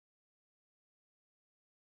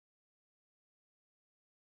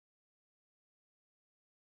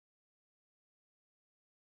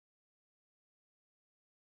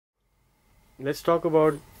let's talk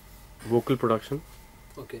about vocal production.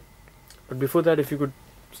 Okay. But before that, if you could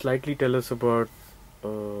slightly tell us about,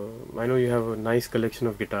 I know you have a nice collection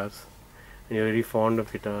of guitars, and you're very fond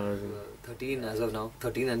of guitars. And 13 as of now,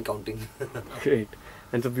 13 and counting. great,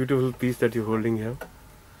 and it's a beautiful piece that you're holding here,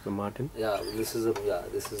 the Martin.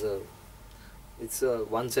 It's a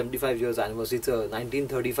 175 years anniversary. It's a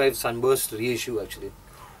 1935 Sunburst reissue actually.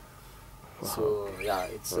 Wow. So yeah,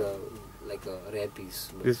 it's like a rare piece.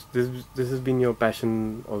 This has been your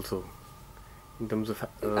passion also, in terms of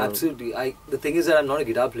absolutely. The thing is that I'm not a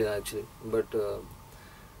guitar player actually, but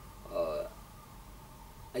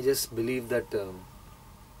I just believe that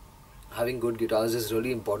having good guitars is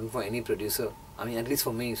really important for any producer. I mean, at least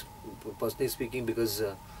for me, personally speaking, because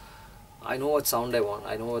I know what sound I want.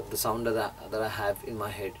 I know what the sound that I have in my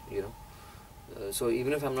head. So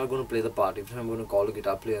even if I'm not going to play the part, even if I'm going to call a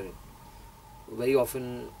guitar player, very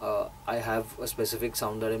often I have a specific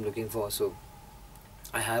sound that I'm looking for. So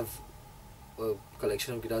I have a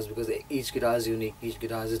collection of guitars because each guitar is unique. Each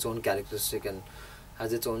guitar has its own characteristic and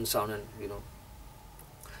has its own sound. And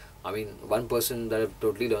I mean, one person that I've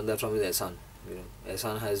totally learned that from is Ehsan.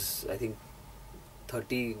 Ehsan has, I think,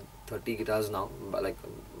 30 guitars now, like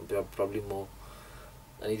probably more,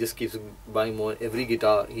 and he just keeps buying more. Every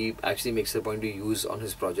guitar he actually makes a point to use on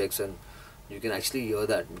his projects, and you can actually hear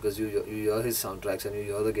that because you hear his soundtracks and you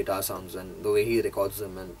hear the guitar sounds and the way he records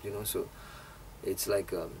them, and so it's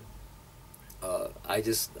like I've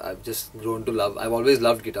just grown to love. I've always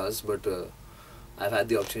loved guitars, but I've had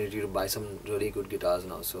the opportunity to buy some really good guitars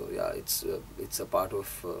now. So yeah, it's a part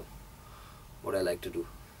of what I like to do.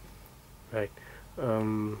 Right.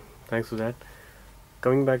 Thanks for that.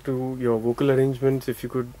 Coming back to your vocal arrangements, if you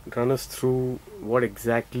could run us through what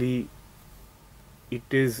exactly it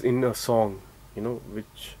is in a song,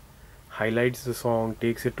 which highlights the song,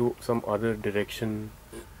 takes it to some other direction,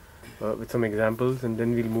 with some examples, and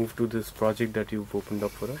then we'll move to this project that you've opened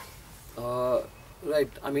up for us. Right.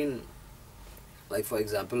 I mean, like for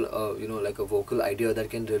example, like a vocal idea that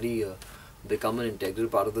can really become an integral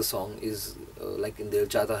part of the song is like in Dil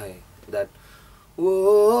Chahta Hai, that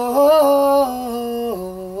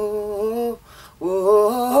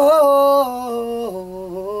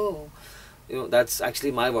that's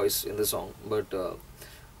actually my voice in the song, but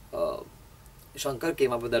Shankar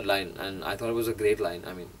came up with that line and I thought it was a great line.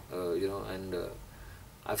 I mean, and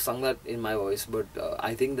I've sung that in my voice, but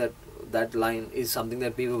I think that line is something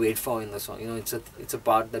that people wait for in the song. It's a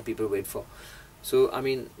part that people wait for. So I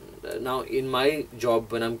mean, now in my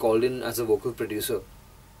job, when I'm called in as a vocal producer,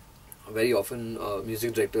 very often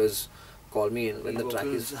music directors call me in when the track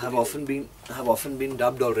have often been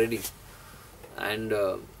dubbed already, and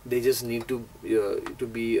they just need to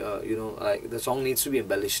be the song needs to be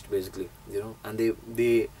embellished basically, and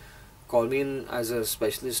they call me in as a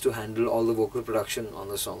specialist to handle all the vocal production on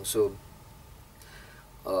the song. So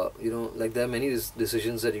like there are many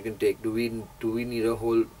decisions that you can take. Do we need a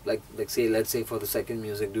whole, let's say for the second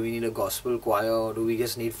music, do we need a gospel choir, or do we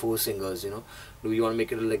just need 4 singers? Do we want to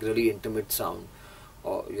make it like really intimate sound,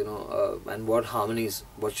 or and what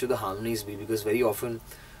should the harmonies be? Because very often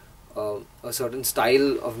a certain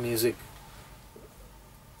style of music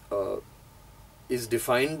is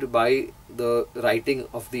defined by the writing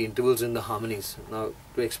of the intervals in the harmonies. Now,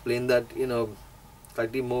 to explain that in a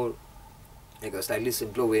slightly more, like a slightly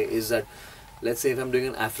simpler way, is that, let's say if I'm doing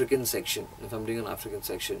an African section,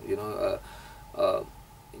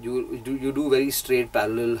 you do very straight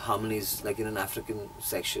parallel harmonies like in an African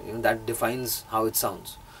section. That defines how it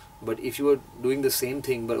sounds. But if you were doing the same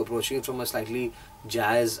thing but approaching it from a slightly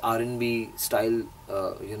jazz R&B style,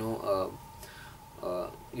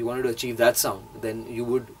 you wanted to achieve that sound, then you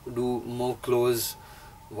would do more close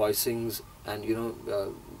voicings and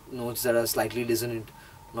notes that are slightly dissonant,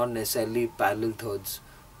 not necessarily parallel thirds,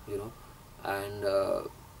 and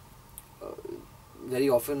very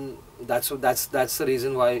often that's the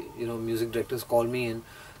reason why music directors call me in,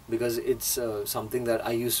 because it's something that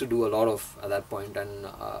I used to do a lot of at that point. And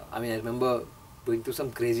I mean, I remember going through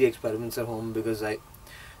some crazy experiments at home, because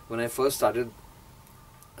when I first started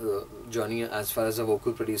journey as far as a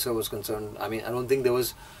vocal producer was concerned, I mean, I don't think there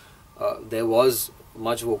was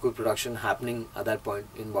much vocal production happening at that point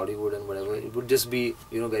in Bollywood and whatever. It would just be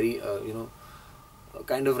very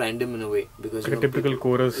kind of random in a way, because like a typical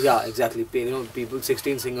chorus. Yeah, exactly. People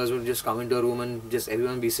 16 singers would just come into a room and just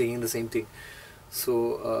everyone be singing the same thing.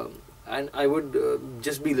 So and I would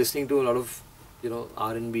just be listening to a lot of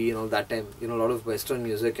R&B and all that time, a lot of Western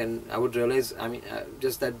music, and I would realize, I mean,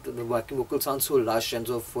 just that the backing vocal sounds so lush and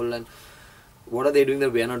so full, and what are they doing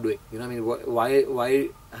that we are not doing? I mean, why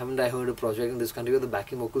haven't I heard a project in this country where the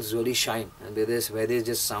backing vocals really shine and where they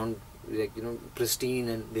just sound like, you know, pristine,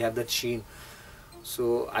 and they have that sheen.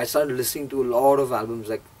 So I started listening to a lot of albums,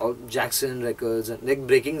 like all Jackson records, and like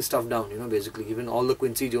breaking stuff down, you know, basically even all the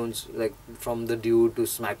Quincy Jones, like from The Dude to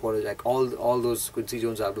Smackwater, like all those Quincy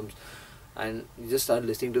Jones albums, and you just started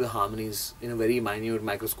listening to the harmonies in a very minute,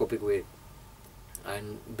 microscopic way,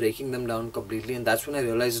 and breaking them down completely. And that's when I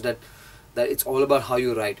realized that it's all about how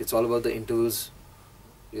you write. It's all about the intervals,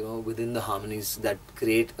 you know, within the harmonies that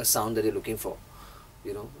create a sound that you're looking for,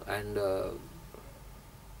 you know. And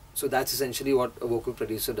so that's essentially what a vocal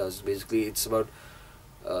producer does. Basically, it's about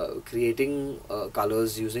creating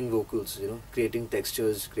colors using vocals, you know, creating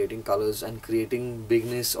textures, creating colors, and creating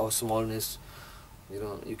bigness or smallness. You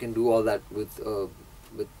know, you can do all that with a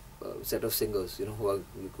set of singers, you know,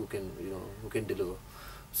 who can deliver.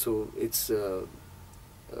 So it's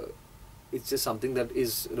just something that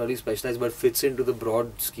is really specialized, but fits into the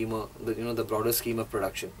broad schema, the broader scheme of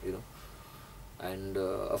production, you know. And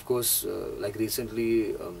of course, like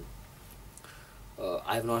recently,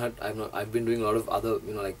 I've been doing a lot of other,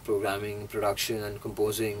 you know, like programming, production, and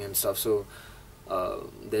composing and stuff. So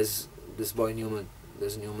there's this boy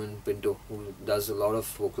there's Newman Pinto, who does a lot of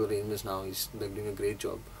vocal arrangements now. He's like doing a great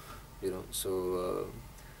job, you know. So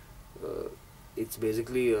it's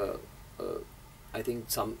basically I think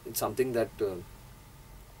it's something that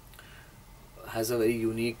has a very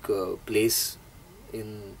unique place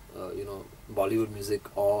in you know, Bollywood music,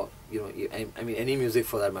 or, you know, I mean any music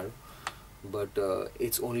for that matter. But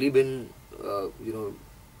it's only been you know,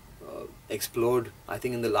 explored, I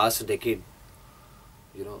think, in the last decade,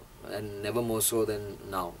 you know, and never more so than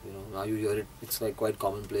now. You know, now you hear it, it's like quite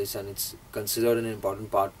commonplace, and it's considered an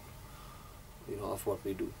important part, you know, of what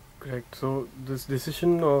we do. Correct. So this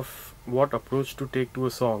decision of what approach to take to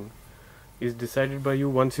a song is decided by you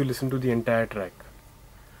once you listen to the entire track,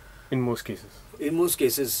 in most cases. In most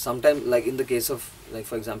cases, sometimes, like in the case of, like,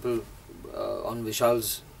 for example, on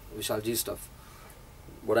Vishalji's stuff,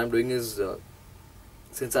 what I'm doing is,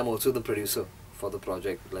 since I'm also the producer for the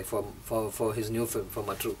project, like for his new film, for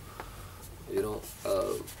Matru, you know,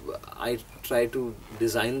 I try to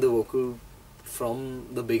design the vocal from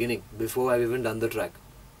the beginning, before I've even done the track,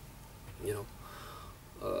 you know.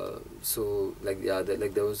 So like, yeah,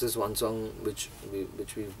 there was this one song which we've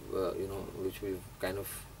kind of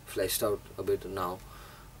fleshed out a bit now,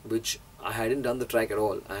 which I hadn't done the track at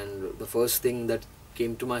all, and the first thing that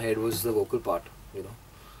came to my head was the vocal part, you know.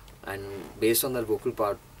 And based on that vocal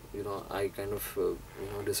part, you know, I kind of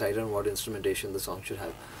decided on what instrumentation the song should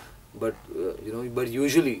have. But but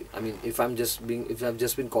usually, I mean, if I've just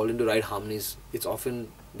been called in to write harmonies, it's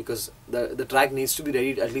often because the track needs to be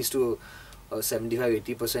ready at least to a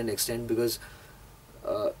 75-80% extent, because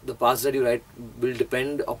the parts that you write will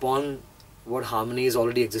depend upon what harmony is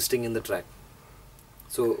already existing in the track.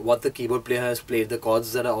 So what the keyboard player has played, the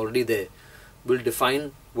chords that are already there, will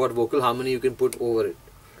define what vocal harmony you can put over it.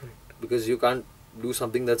 Because you can't do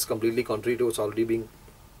something that's completely contrary to what's already being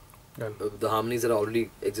done. The harmonies that are already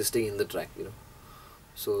existing in the track, you know.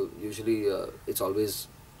 So usually it's always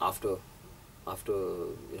after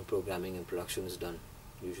programming and production is done,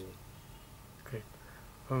 usually. Okay.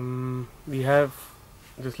 We have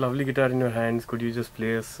this lovely guitar in your hands. Could you just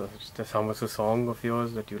play us just hum us a song of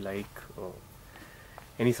yours that you like, or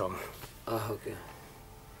any song? Okay.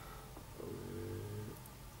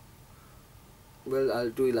 Well,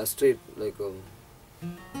 I'll to illustrate, like on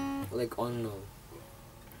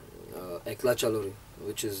Ekla Chalo Re,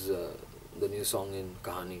 which is the new song in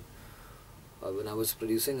Kahaani. When I was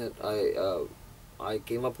producing it, I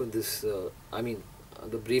came up with this. I mean,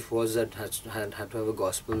 the brief was that had to have a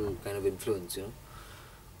gospel kind of influence, you know.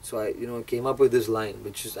 So I came up with this line,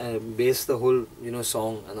 which is, I based the whole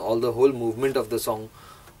song and all the whole movement of the song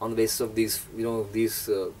on the basis of these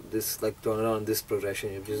this like turnaround, this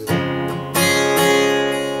progression, which is.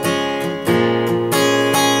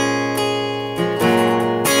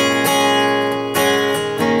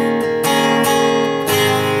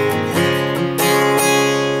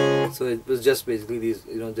 So it was just basically these,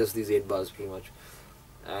 just these 8 bars pretty much,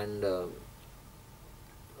 and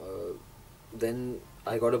then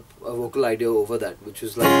I got a vocal idea over that, which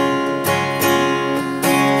was like,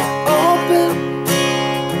 open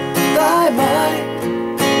thy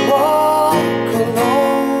mind, walk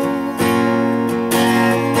alone,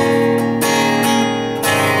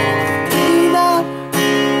 be not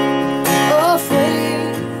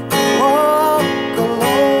afraid, walk alone.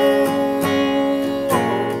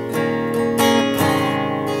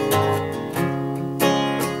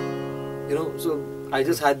 So I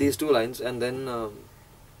just had these 2 lines, and then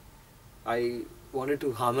I wanted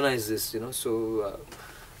to harmonize this, so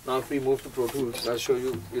now if we move to Pro Tools, I'll show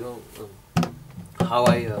you, how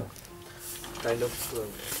I kind of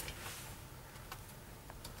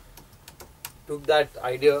took that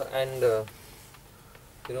idea and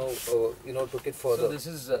took it further. So this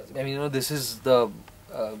is this is the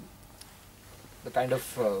kind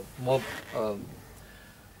of more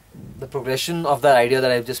the progression of that idea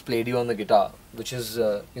that I've just played you on the guitar, which is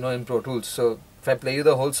in Pro Tools. So if I play you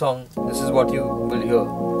the whole song, this is what you will hear.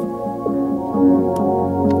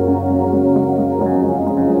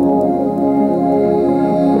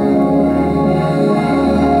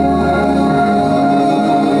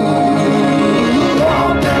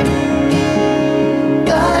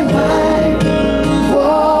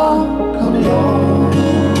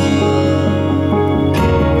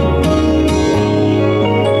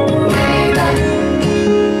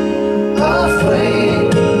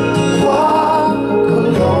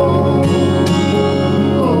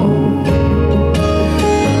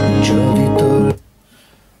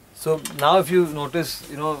 So now if you notice,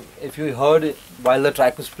 if you heard it while the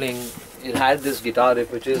track was playing, it had this guitar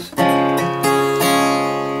riff which is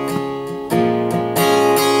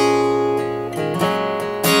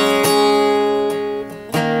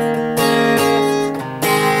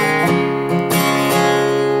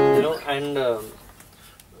and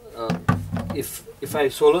if I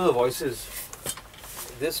solo the voices,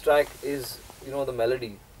 this track is the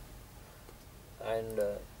melody, and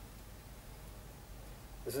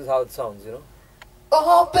this is how it sounds,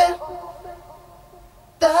 Open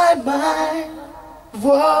thy mind,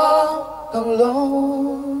 walk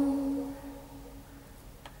alone.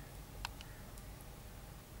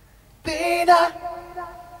 Be not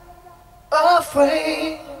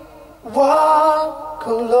afraid, walk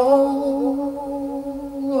alone.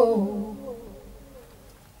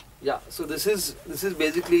 Yeah, so this is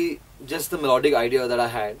basically just the melodic idea that I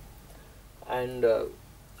had, and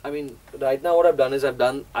right now what I've done is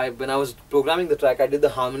when I was programming the track, I did the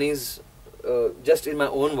harmonies just in my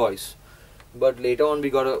own voice, but later on we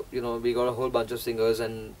got a whole bunch of singers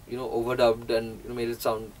and overdubbed and made it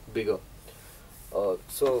sound bigger.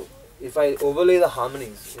 So if I overlay the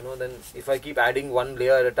harmonies, then if I keep adding one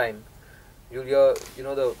layer at a time, you'll hear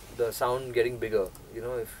the sound getting bigger.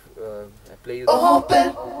 If I play you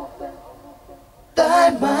open thy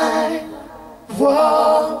mind,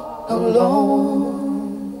 walk alone.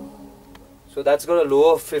 So that's got a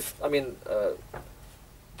lower fifth.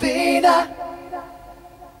 Be not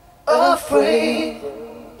afraid,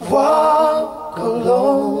 walk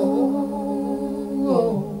alone.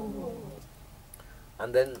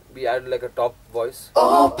 And then we add like a top voice.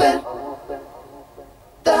 Open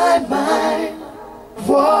thy mind,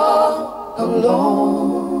 walk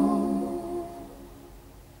alone.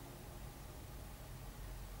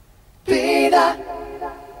 Be not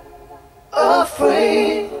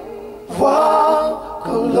afraid, walk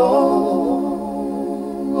alone.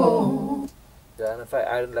 Yeah, and if I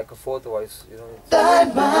add like a fourth voice, thy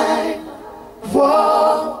mind,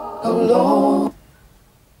 walk alone.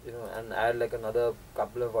 And add like another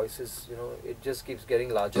couple of voices, it just keeps getting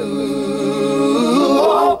larger.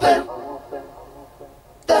 Open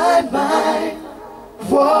thy mind,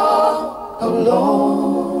 walk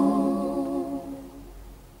alone.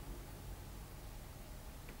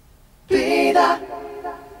 Be not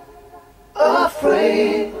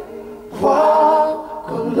afraid, walk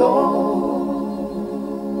alone.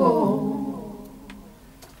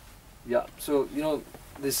 Yeah, so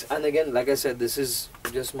this, and again, like I said, this is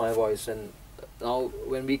just my voice, and now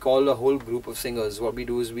when we call a whole group of singers, what we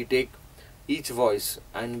do is we take each voice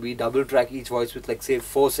and we double track each voice with, like, say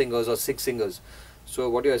 4 singers or 6 singers. So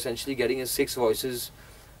what you're essentially getting is 6 voices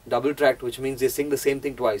double tracked, which means they sing the same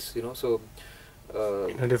thing twice, so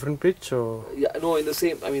in a different pitch, or yeah, no, in the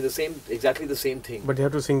same, exactly the same thing, but they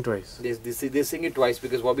have to sing twice. They sing it twice,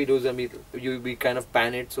 because what we do is we kind of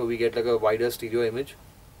pan it so we get like a wider stereo image,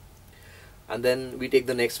 and then we take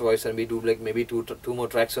the next voice and we do like maybe two more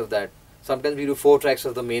tracks of that. Sometimes we do 4 tracks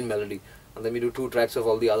of the main melody, and then we do 2 tracks of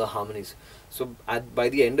all the other harmonies. So by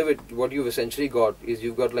the end of it, what you've essentially got is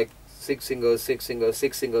you've got like 6 singers, 6 singers,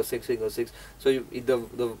 6 singers, 6 singers, 6. So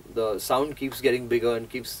the sound keeps getting bigger and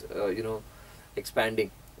keeps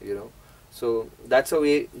expanding. So that's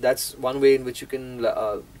one way in which you can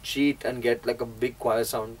cheat and get like a big choir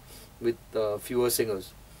sound with fewer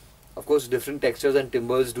singers. Of course, different textures and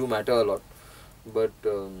timbres do matter a lot, but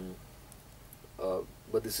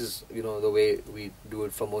this is the way we do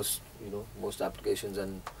it for most applications.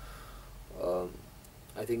 And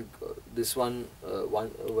I think this once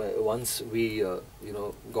we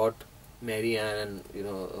got Mary Ann and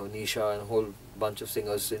Nisha and a whole bunch of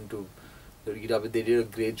singers into the redub, they did a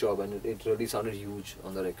great job, and it really sounded huge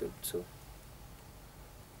on the record. So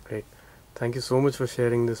great. Thank you so much for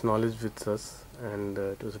sharing this knowledge with us, and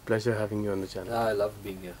it was a pleasure having you on the channel. I love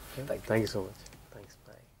being here. Okay? Thank you. Thank you so much.